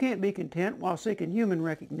 You can't be content while seeking human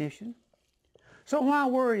recognition. So why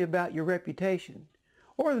worry about your reputation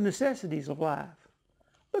or the necessities of life?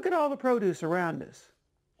 Look at all the produce around us.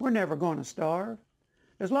 We're never going to starve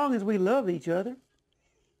as long as we love each other.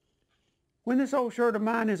 When this old shirt of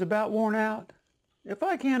mine is about worn out, if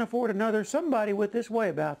I can't afford another, somebody with this way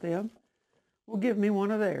about them will give me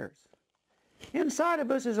one of theirs. Inside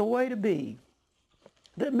of us is a way to be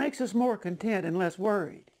that makes us more content and less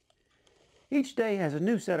worried. Each day has a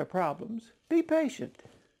new set of problems. Be patient.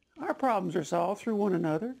 Our problems are solved through one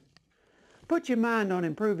another. Put your mind on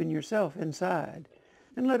improving yourself inside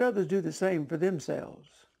and let others do the same for themselves.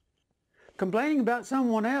 Complaining about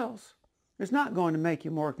someone else is not going to make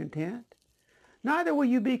you more content. Neither will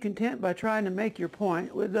you be content by trying to make your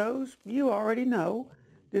point with those you already know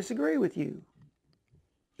disagree with you.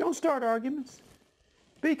 Don't start arguments.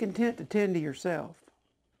 Be content to tend to yourself.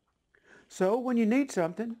 So when you need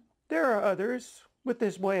something, there are others with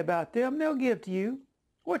this way about them. They'll give to you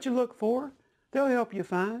what you look for. They'll help you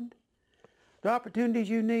find. The opportunities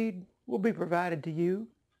you need will be provided to you.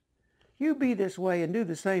 You be this way and do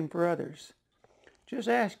the same for others. Just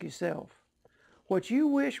ask yourself what you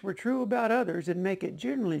wish were true about others and make it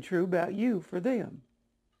generally true about you for them.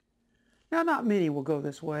 Now, not many will go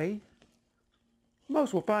this way.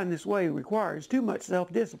 Most will find this way requires too much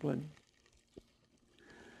self-discipline.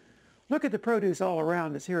 Look at the produce all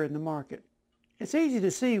around us here in the market. It's easy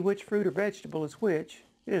to see which fruit or vegetable is which,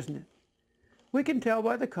 isn't it? We can tell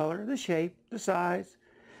by the color, the shape, the size,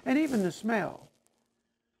 and even the smell.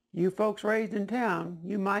 You folks raised in town,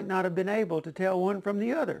 you might not have been able to tell one from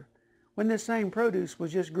the other when this same produce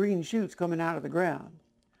was just green shoots coming out of the ground.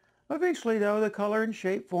 Eventually, though, the color and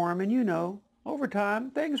shape form, and you know, over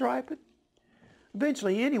time, things ripen.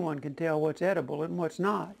 Eventually, anyone can tell what's edible and what's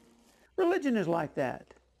not. Religion is like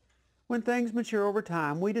that. When things mature over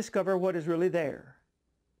time, we discover what is really there.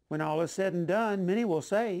 When all is said and done, many will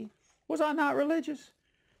say, was I not religious?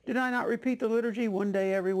 Did I not repeat the liturgy one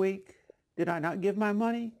day every week? Did I not give my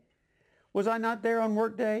money? Was I not there on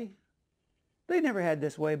work day? They never had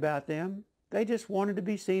this way about them. They just wanted to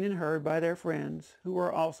be seen and heard by their friends who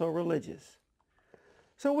were also religious.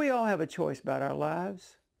 So we all have a choice about our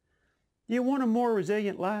lives. Do you want a more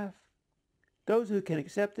resilient life? Those who can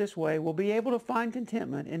accept this way will be able to find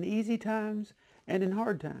contentment in easy times and in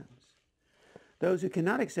hard times. Those who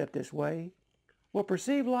cannot accept this way will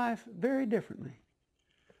perceive life very differently.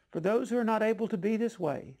 For those who are not able to be this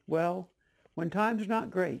way, well, when times are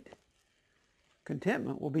not great,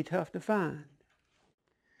 contentment will be tough to find.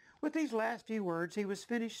 With these last few words, he was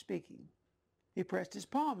finished speaking. He pressed his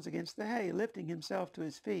palms against the hay, lifting himself to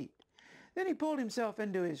his feet. Then he pulled himself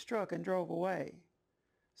into his truck and drove away.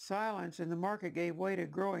 Silence in the market gave way to a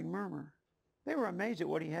growing murmur. They were amazed at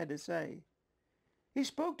what he had to say. He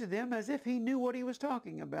spoke to them as if he knew what he was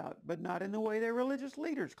talking about, but not in the way their religious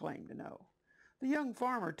leaders claimed to know. The young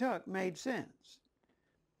farmer Tuck made sense.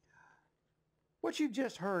 What you've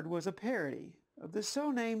just heard was a parody of the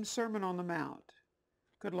so-named Sermon on the Mount.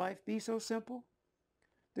 Could life be so simple?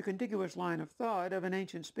 The contiguous line of thought of an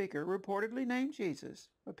ancient speaker, reportedly named Jesus,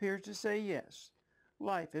 appears to say yes.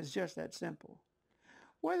 Life is just that simple.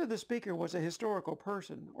 Whether the speaker was a historical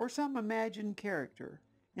person or some imagined character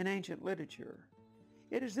in ancient literature,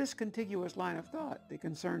 it is this contiguous line of thought that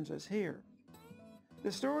concerns us here.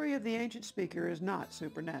 The story of the ancient speaker is not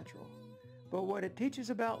supernatural, but what it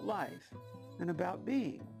teaches about life and about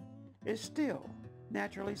being is still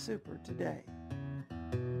naturally super today.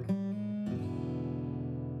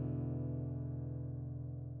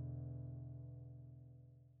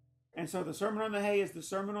 And so the Sermon on the Hay is the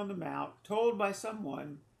Sermon on the Mount, told by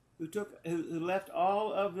someone who left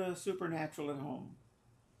all of the supernatural at home,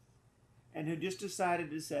 and who just decided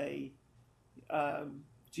to say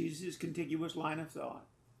Jesus' contiguous line of thought.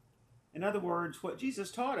 In other words, what Jesus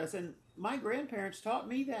taught us, and my grandparents taught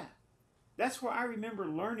me that. That's where I remember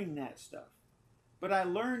learning that stuff. But I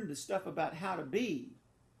learned the stuff about how to be.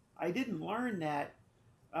 I didn't learn that,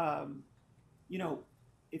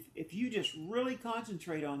 if you just really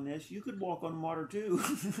concentrate on this, you could walk on water too.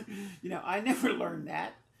 I never learned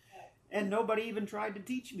that. And nobody even tried to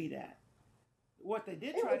teach me that. What they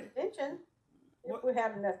did try to... If we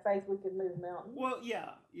had enough faith, we could move mountains. Well,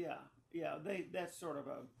 yeah. That's sort of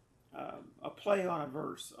a play on a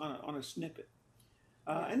verse, on a snippet.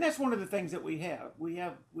 And that's one of the things that we have. We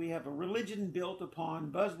have a religion built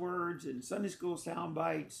upon buzzwords and Sunday school sound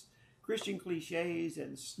bites, Christian cliches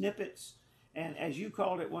and snippets, and as you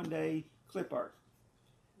called it one day, clip art.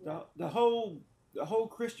 The whole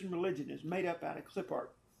Christian religion is made up out of clip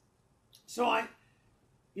art. So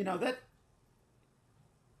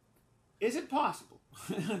is it possible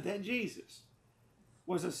that Jesus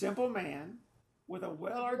was a simple man with a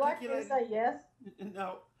well-articulated... Would you like me to say yes?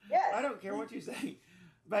 No. Yes. I don't care what you say.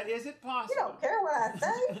 But is it possible... You don't care what I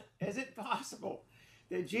say? Is it possible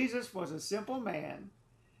that Jesus was a simple man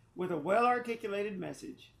with a well-articulated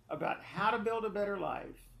message about how to build a better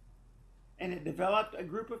life, and it developed a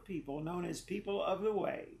group of people known as People of the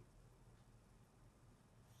Way.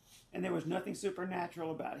 And there was nothing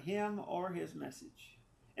supernatural about him or his message.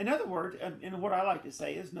 In other words, and what I like to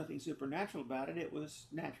say is nothing supernatural about it. It was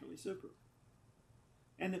naturally super.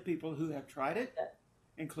 And the people who have tried it,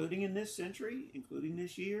 including in this century, including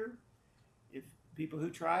this year, if people who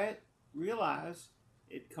try it realize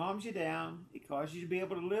it calms you down, it causes you to be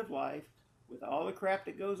able to live life with all the crap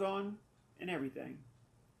that goes on and everything,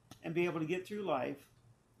 and be able to get through life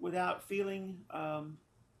without feeling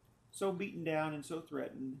so beaten down and so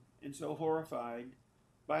threatened and so horrified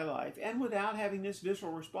by life, and without having this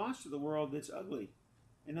visceral response to the world that's ugly.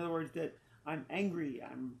 In other words, that I'm angry,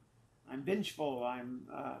 I'm vengeful, I'm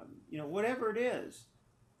whatever it is.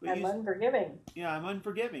 But I'm unforgiving. Yeah, I'm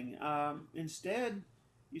unforgiving. Instead,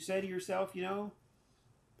 you say to yourself,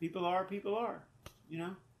 people are.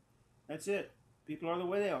 That's it. People are the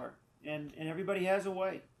way they are. And everybody has a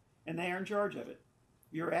way. And they are in charge of it.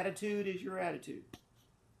 Your attitude is your attitude.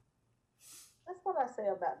 That's what I say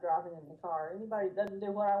about driving in the car. Anybody that doesn't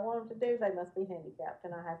do what I want them to do, they must be handicapped,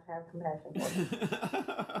 and I have to have compassion for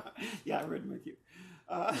them. Yeah, I've ridden with you.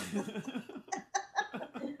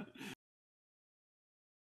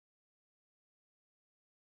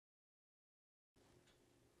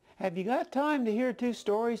 Have you got time to hear 2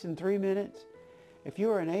 stories in 3 minutes? If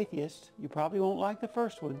you're an atheist, you probably won't like the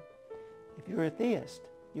first one. If you're a theist,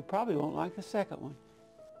 you probably won't like the second one.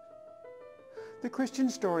 The Christian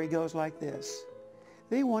story goes like this.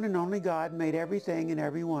 The one and only God made everything and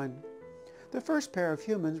everyone. The first pair of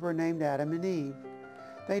humans were named Adam and Eve.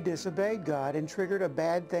 They disobeyed God and triggered a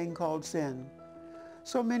bad thing called sin.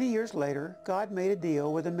 So many years later, God made a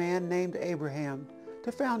deal with a man named Abraham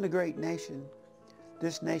to found a great nation.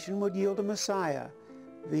 This nation would yield a Messiah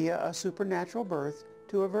via a supernatural birth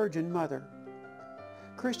to a virgin mother.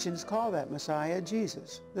 Christians call that Messiah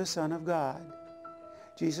Jesus, the Son of God.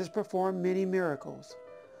 Jesus performed many miracles,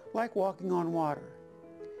 like walking on water.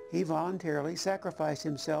 He voluntarily sacrificed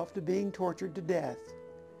himself to being tortured to death.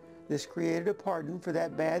 This created a pardon for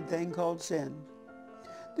that bad thing called sin.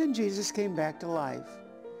 Then Jesus came back to life.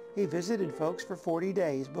 He visited folks for 40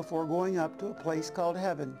 days before going up to a place called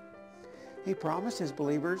heaven. He promised his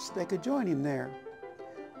believers they could join him there.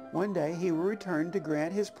 One day he will return to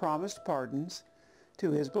grant his promised pardons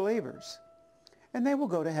to his believers, and they will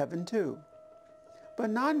go to heaven too. But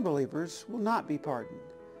non-believers will not be pardoned.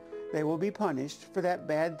 They will be punished for that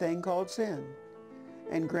bad thing called sin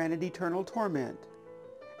and granted eternal torment.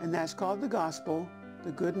 And that's called the gospel,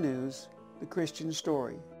 the good news, the Christian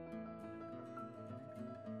story.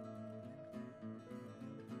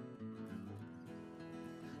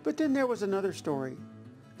 But then there was another story.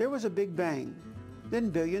 There was a big bang. Then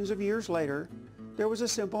billions of years later, there was a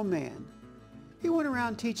simple man. He went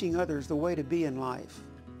around teaching others the way to be in life.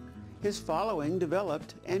 His following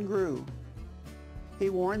developed and grew. He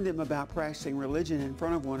warned them about practicing religion in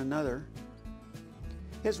front of one another.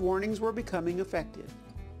 His warnings were becoming effective.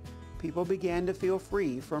 People began to feel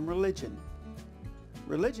free from religion.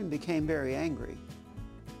 Religion became very angry.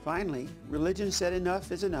 Finally, religion said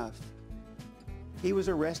enough is enough. He was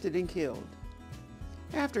arrested and killed.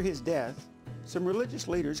 After his death, some religious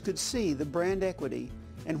leaders could see the brand equity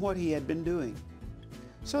and what he had been doing.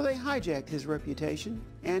 So they hijacked his reputation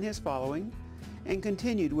and his following and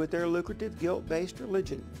continued with their lucrative guilt-based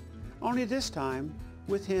religion, only this time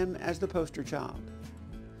with him as the poster child.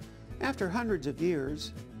 After hundreds of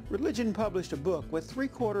years, religion published a book with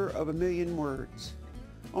 750,000 words.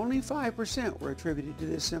 Only 5% were attributed to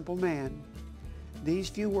this simple man. These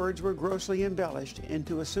few words were grossly embellished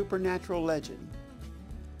into a supernatural legend.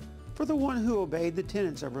 For the one who obeyed the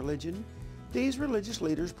tenets of religion, these religious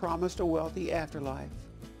leaders promised a wealthy afterlife.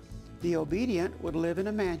 The obedient would live in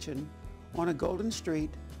a mansion on a golden street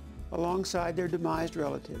alongside their demised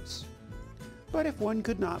relatives. But if one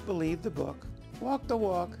could not believe the book, walk the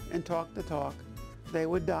walk, and talk the talk, they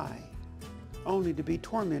would die, only to be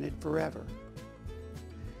tormented forever.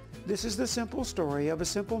 This is the simple story of a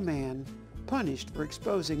simple man punished for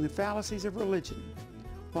exposing the fallacies of religion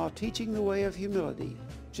while teaching the way of humility,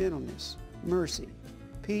 gentleness, mercy,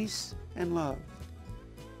 peace, and love.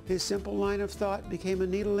 His simple line of thought became a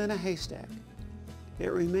needle in a haystack.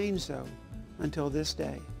 It remains so until this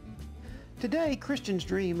day. Today, Christians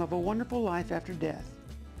dream of a wonderful life after death,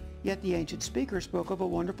 yet the ancient speaker spoke of a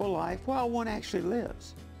wonderful life while one actually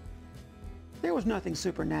lives. There was nothing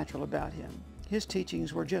supernatural about him. His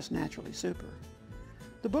teachings were just naturally super.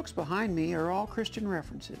 The books behind me are all Christian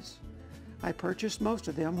references. I purchased most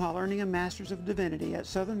of them while earning a Master's of Divinity at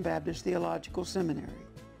Southern Baptist Theological Seminary.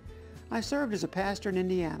 I served as a pastor in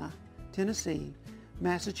Indiana, Tennessee,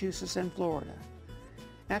 Massachusetts, and Florida.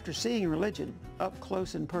 After seeing religion up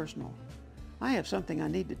close and personal, I have something I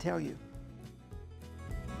need to tell you.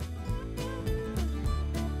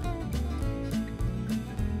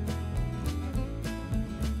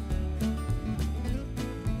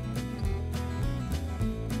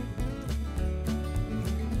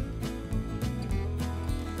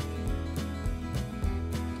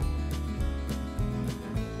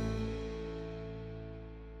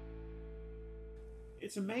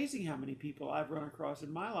 It's amazing how many people I've run across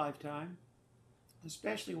in my lifetime,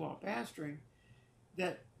 especially while pastoring,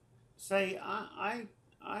 that say, I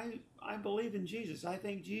believe in Jesus. I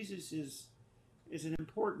think Jesus is an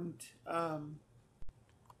important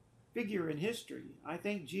figure in history. I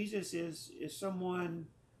think Jesus is someone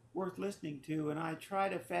worth listening to, and I try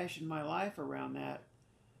to fashion my life around that,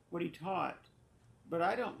 what he taught. But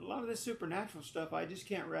a lot of this supernatural stuff, I just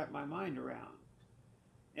can't wrap my mind around.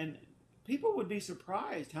 And people would be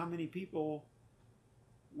surprised how many people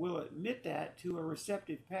will admit that to a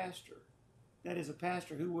receptive pastor. That is, a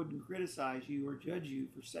pastor who wouldn't criticize you or judge you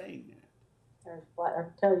for saying that. I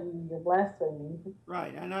tell you, you're blaspheming.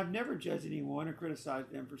 Right, and I've never judged anyone or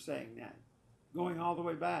criticized them for saying that, going all the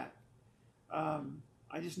way back.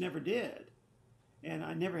 I just never did. And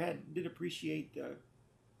I never did appreciate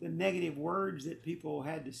the negative words that people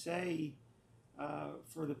had to say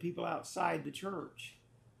for the people outside the church.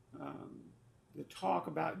 The talk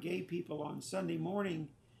about gay people on Sunday morning,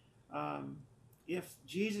 if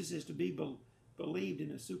Jesus is to be believed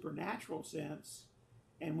in a supernatural sense,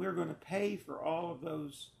 and we're going to pay for all of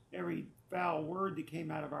those, every foul word that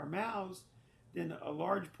came out of our mouths, then a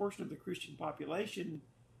large portion of the Christian population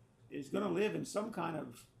is going to live in some kind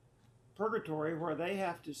of purgatory where they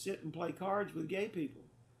have to sit and play cards with gay people,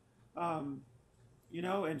 and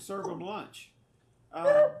serve them lunch.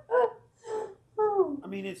 I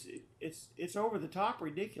mean, it's over the top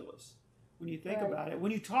ridiculous when you think about it.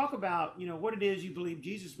 When you talk about, what it is you believe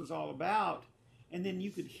Jesus was all about, and then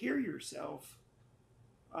you could hear yourself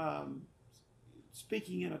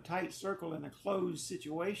speaking in a tight circle in a closed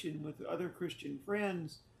situation with other Christian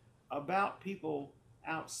friends about people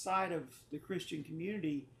outside of the Christian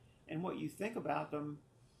community and what you think about them,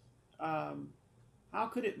 how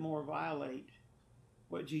could it more violate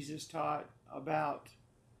what Jesus taught about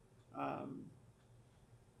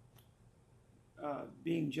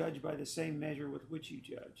being judged by the same measure with which you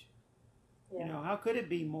judge? Yeah. How could it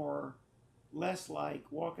be less like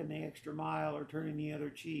walking the extra mile or turning the other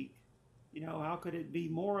cheek? How could it be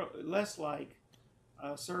less like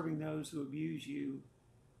serving those who abuse you,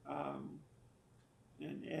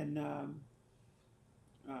 and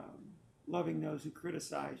loving those who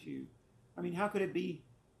criticize you? I mean, how could it be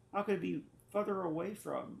further away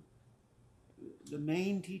from the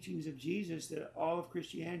main teachings of Jesus that all of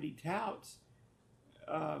Christianity touts?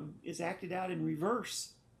 Is acted out in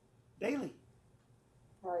reverse daily.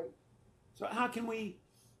 Right. So how can we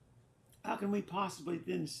possibly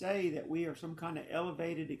then say that we are some kind of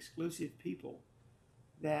elevated, exclusive people,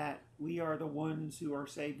 that we are the ones who are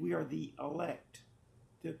saved? We are the elect,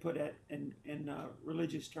 to put it in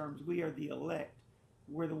religious terms. We are the elect.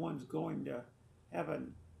 We're the ones going to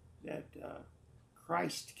heaven, that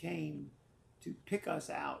Christ came to pick us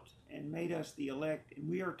out and made us the elect, and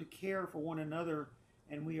we are to care for one another,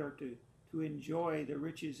 and we are to enjoy the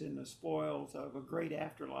riches and the spoils of a great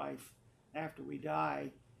afterlife after we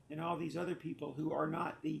die. And all these other people who are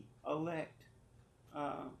not the elect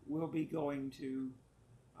will be going to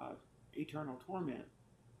eternal torment.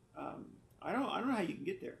 I don't know how you can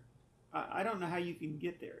get there. I don't know how you can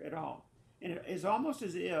get there at all. And it is almost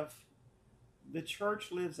as if the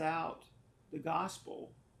church lives out the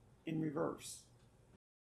gospel in reverse.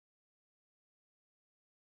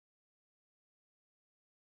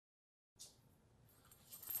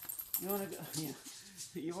 You want to go? Yeah.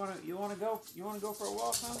 You want to go for a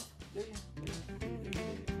walk, huh? Do you?